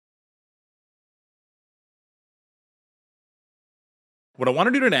What I want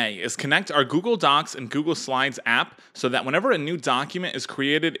to do today is connect our Google Docs and Google Slides app so that whenever a new document is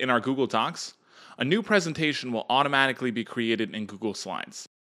created in our Google Docs, a new presentation will automatically be created in Google Slides.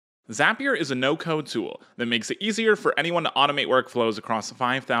 Zapier is a no-code tool that makes it easier for anyone to automate workflows across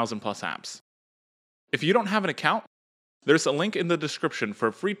 5,000 plus apps. If you don't have an account, there's a link in the description for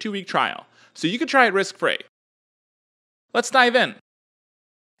a free 2-week trial, so you can try it risk-free. Let's dive in.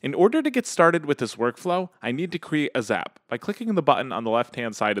 In order to get started with this workflow, I need to create a Zap by clicking the button on the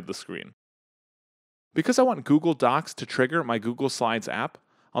left-hand side of the screen. Because I want Google Docs to trigger my Google Slides app,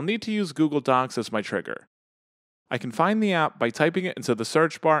 I'll need to use Google Docs as my trigger. I can find the app by typing it into the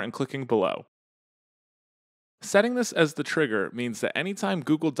search bar and clicking below. Setting this as the trigger means that anytime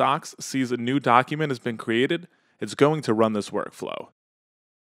Google Docs sees a new document has been created, it's going to run this workflow.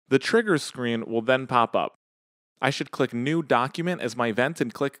 The trigger screen will then pop up. I should click New Document as my event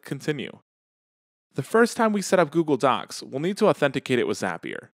and click Continue. The first time we set up Google Docs, we'll need to authenticate it with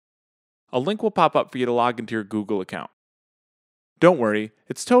Zapier. A link will pop up for you to log into your Google account. Don't worry,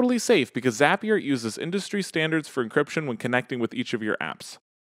 it's totally safe because Zapier uses industry standards for encryption when connecting with each of your apps.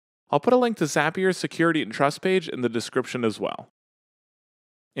 I'll put a link to Zapier's security and trust page in the description as well.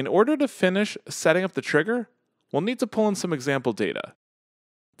 In order to finish setting up the trigger, we'll need to pull in some example data.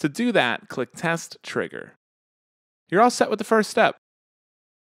 To do that, click Test Trigger. You're all set with the first step.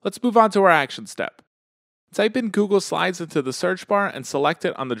 Let's move on to our action step. Type in Google Slides into the search bar and select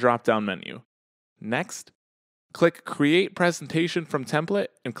it on the drop-down menu. Next, click Create Presentation from Template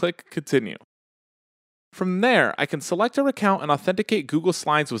and click Continue. From there, I can select our account and authenticate Google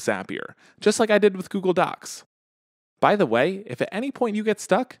Slides with Zapier, just like I did with Google Docs. By the way, if at any point you get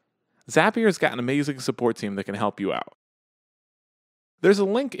stuck, Zapier's got an amazing support team that can help you out. There's a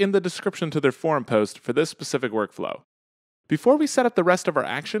link in the description to their forum post for this specific workflow. Before we set up the rest of our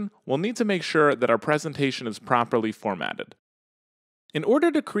action, we'll need to make sure that our presentation is properly formatted. In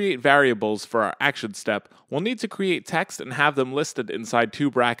order to create variables for our action step, we'll need to create text and have them listed inside 2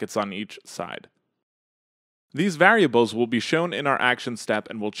 brackets on each side. These variables will be shown in our action step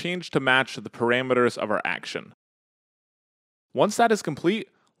and will change to match the parameters of our action. Once that is complete,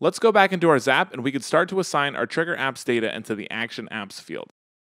 let's go back into our Zap and we can start to assign our Trigger Apps data into the Action Apps field.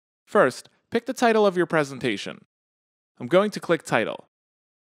 First, pick the title of your presentation. I'm going to click Title.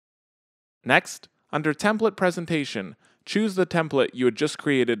 Next, under Template Presentation, choose the template you had just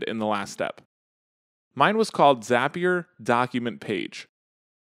created in the last step. Mine was called Zapier Document Page.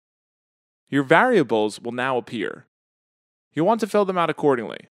 Your variables will now appear. You'll want to fill them out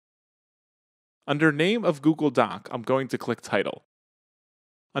accordingly. Under Name of Google Doc, I'm going to click Title.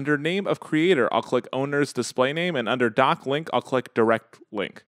 Under Name of Creator, I'll click Owner's Display Name, and under Doc Link, I'll click Direct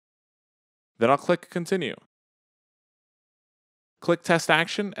Link. Then I'll click Continue. Click Test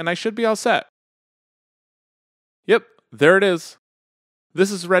Action, and I should be all set. Yep, there it is.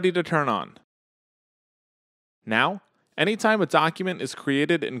 This is ready to turn on. Now, anytime a document is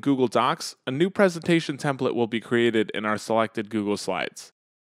created in Google Docs, a new presentation template will be created in our selected Google Slides.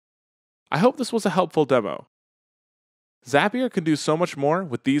 I hope this was a helpful demo. Zapier can do so much more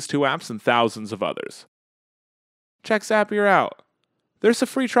with these 2 apps and thousands of others. Check Zapier out. There's a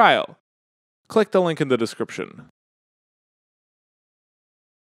free trial. Click the link in the description.